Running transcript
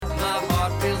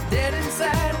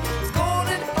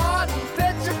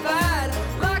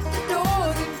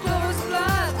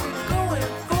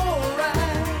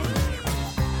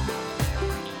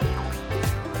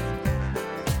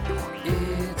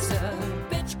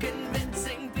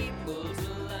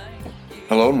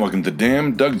Hello and welcome to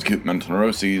Damn Doug's Cute Mental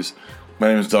Neuroses. My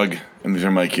name is Doug, and these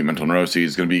are my cute mental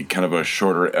neuroses. It's going to be kind of a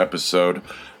shorter episode,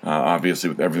 obviously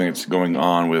with everything that's going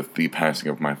on with the passing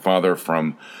of my father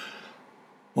from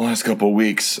the last couple of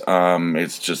weeks.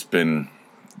 It's just been,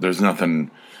 there's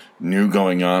nothing new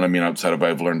going on. I mean, outside of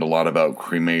I've learned a lot about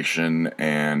cremation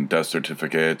and death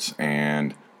certificates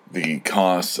and the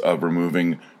costs of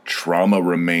removing trauma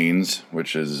remains,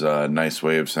 which is a nice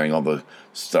way of saying all the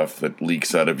stuff that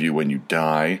leaks out of you when you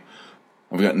die.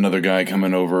 I've got another guy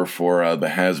coming over for the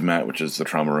hazmat, which is the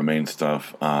trauma remains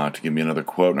stuff, to give me another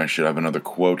quote, and I should have another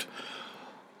quote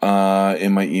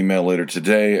in my email later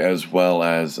today, as well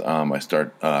as I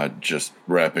start just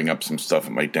wrapping up some stuff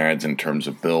at my dad's in terms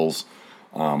of bills,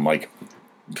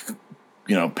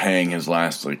 paying his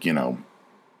last,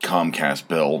 Comcast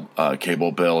bill,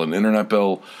 cable bill, and internet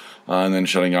bill, and then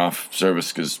shutting off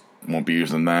service because won't be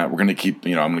using that. We're going to keep,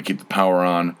 I'm going to keep the power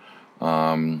on.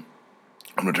 I'm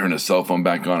going to turn his cell phone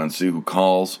back on and see who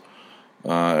calls,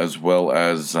 as well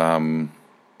as, I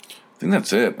think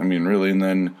that's it. I mean, really, and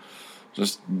then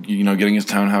just, getting his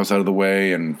townhouse out of the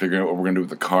way and figuring out what we're going to do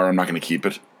with the car. I'm not going to keep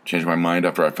it. Changed my mind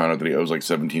after I found out that he owes like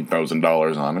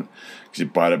 $17,000 on it because he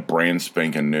bought it brand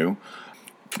spanking new.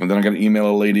 And then I got to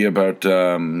email a lady about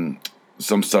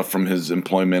some stuff from his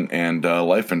employment and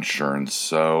life insurance,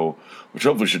 so which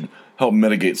hopefully should help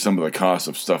mitigate some of the costs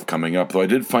of stuff coming up. Though I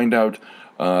did find out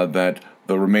that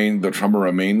the trauma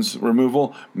remains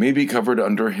removal may be covered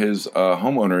under his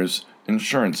homeowner's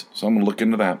insurance, so I'm going to look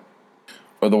into that.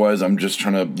 Otherwise, I'm just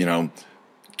trying to,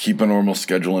 keep a normal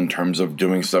schedule in terms of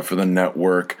doing stuff for the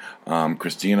network.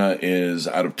 Christina is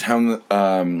out of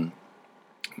town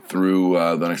through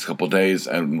the next couple of days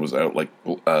and was out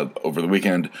over the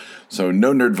weekend, so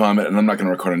no nerd vomit, and I'm not going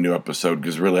to record a new episode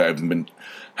because really I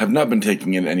have not been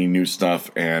taking in any new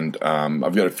stuff, and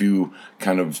I've got a few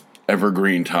kind of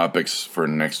evergreen topics for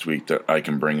next week that I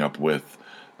can bring up with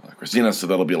Christina, so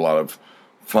that'll be a lot of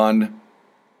fun.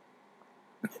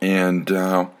 And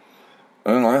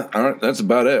that's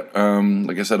about it.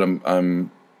 Like I said,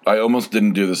 I almost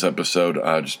didn't do this episode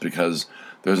just because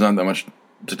there's not that much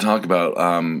to talk about.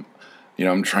 I'm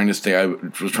trying to I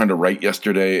was trying to write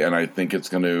yesterday, and I think it's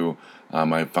going to,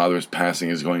 my father's passing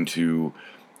is going to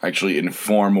actually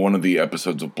inform one of the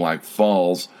episodes of Black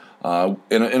Falls in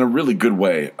a really good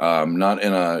way. Not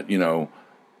in a,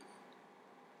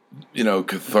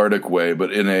 cathartic way,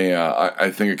 but in a, I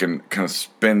think it can kind of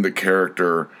spin the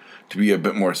character to be a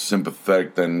bit more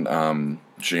sympathetic than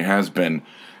she has been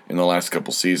in the last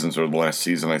couple seasons, or the last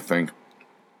season, I think.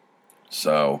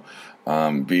 So,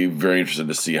 be very interested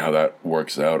to see how that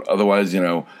works out. Otherwise,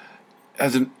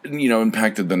 hasn't,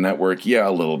 impacted the network? Yeah,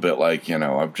 a little bit.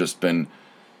 I've just been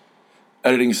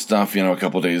editing stuff, a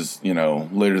couple days,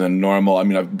 later than normal. I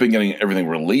mean, I've been getting everything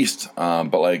released,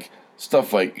 but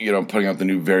stuff putting out the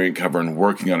new variant cover and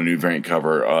working on a new variant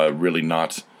cover, really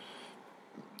not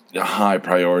a high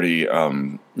priority.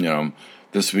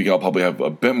 This week I'll probably have a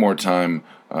bit more time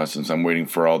since I'm waiting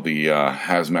for all the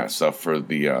hazmat stuff for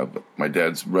my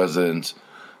dad's residence.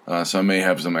 So I may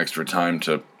have some extra time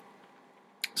to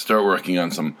start working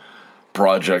on some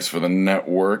projects for the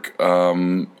network.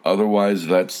 Otherwise,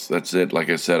 that's it. Like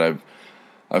I said,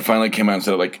 I finally came out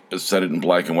and said it in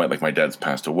black and white, like my dad's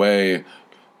passed away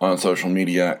on social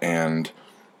media, and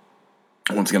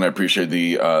once again, I appreciate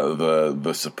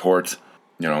the support.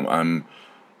 I'm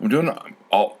doing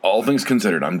all things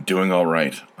considered, I'm doing all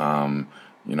right.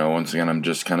 Once again, I'm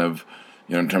just kind of,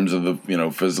 in terms of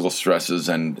the, physical stresses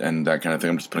and that kind of thing,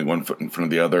 I'm just putting one foot in front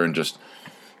of the other and just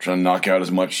trying to knock out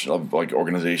as much of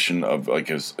organization of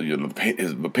his,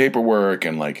 the paperwork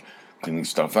and cleaning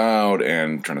stuff out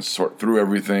and trying to sort through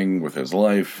everything with his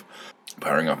life,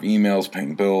 firing off emails,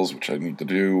 paying bills, which I need to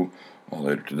do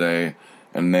later today.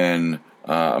 And then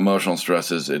emotional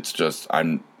stresses, it's just,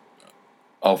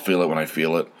 I'll feel it when I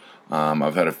feel it.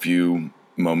 I've had a few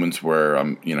moments where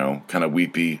I'm, kind of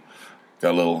weepy,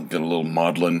 got a little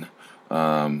maudlin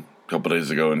a couple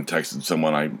days ago and texted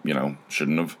someone I,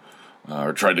 shouldn't have,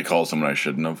 or tried to call someone I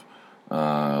shouldn't have.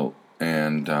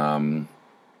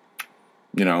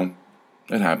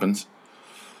 It happens.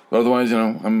 But otherwise,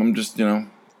 I'm just,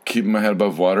 keeping my head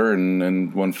above water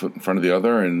and one foot in front of the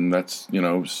other, and that's,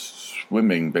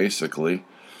 swimming basically.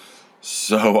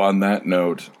 So on that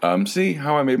note, see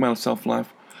how I made myself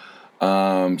laugh?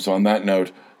 So on that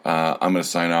note, I'm going to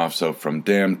sign off. So from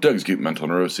Damn Doug's Cute Mental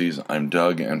Neuroses, I'm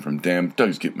Doug, and from Damn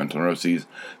Doug's Cute Mental Neuroses,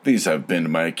 these have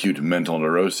been my acute mental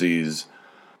neuroses.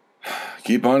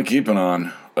 Keep on keeping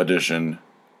on, edition.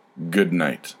 Good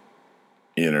night,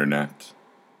 Internet.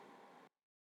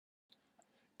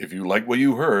 If you like what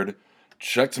you heard,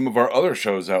 check some of our other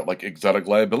shows out like Exotic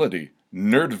Liability,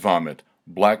 Nerd Vomit,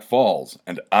 Black Falls,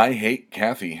 and I Hate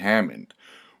Kathy Hammond.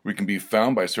 We can be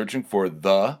found by searching for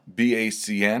The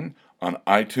BACN on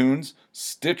iTunes,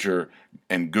 Stitcher,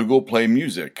 and Google Play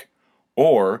Music,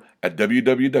 or at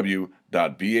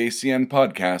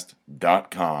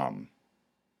www.bacnpodcast.com.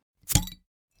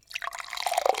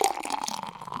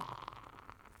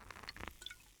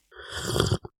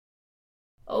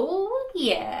 Oh,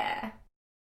 yeah.